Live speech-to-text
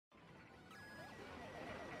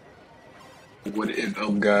What is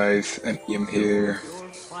up, guys? I'm here.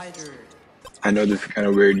 I know this is kind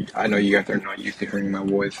of weird. I know you guys are not used to hearing my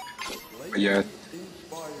voice, but yeah,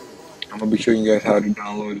 I'm gonna be showing you guys how to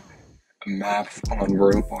download a maps on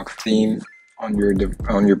WorldBox theme on your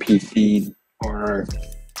PC or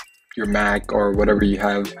your Mac or whatever you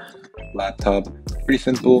have, laptop. Pretty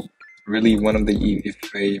simple. Really, one of the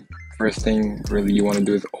easiest way. First thing, really, you want to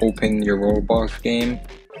do is open your WorldBox game.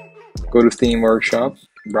 Go to Steam Workshop,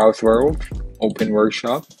 browse World, open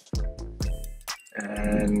Workshop,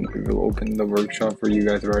 and it will open the workshop for you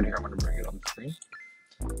guys right here. I'm going to bring it on the screen.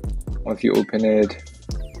 Once you open it,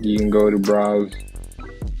 you can go to browse,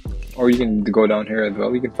 or you can go down here as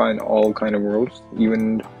well. You can find all kind of worlds,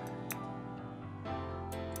 even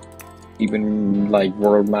like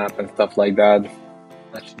world map and stuff like that.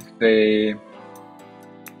 Let's just say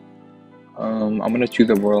I'm gonna choose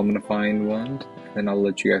a world. I'm gonna find one, and I'll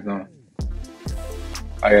let you guys know.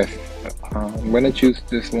 I guess I'm gonna choose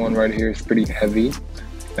this one right here. It's pretty heavy,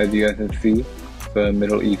 as you guys can see. The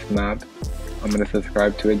Middle East map. I'm gonna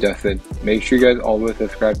subscribe to it. Just it. Make sure you guys always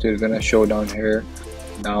subscribe to it. It's gonna show down here.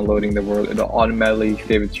 Downloading the world. It'll automatically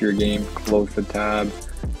save it to your game. Close the tab.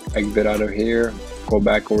 Exit out of here. Go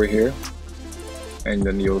back over here, and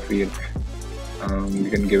then you'll see it. You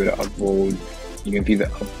can give it an upvote. You can see the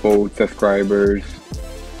upvote, subscribers,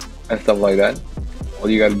 and stuff like that. All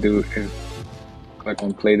you gotta do is click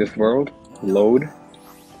on play this world, load,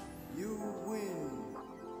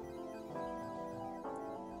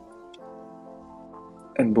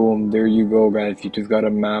 and boom, there you go, guys. You just got a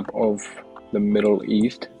map of the Middle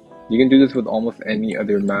East. You can do this with almost any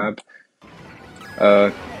other map.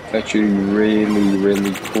 It's actually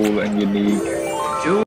really cool and unique.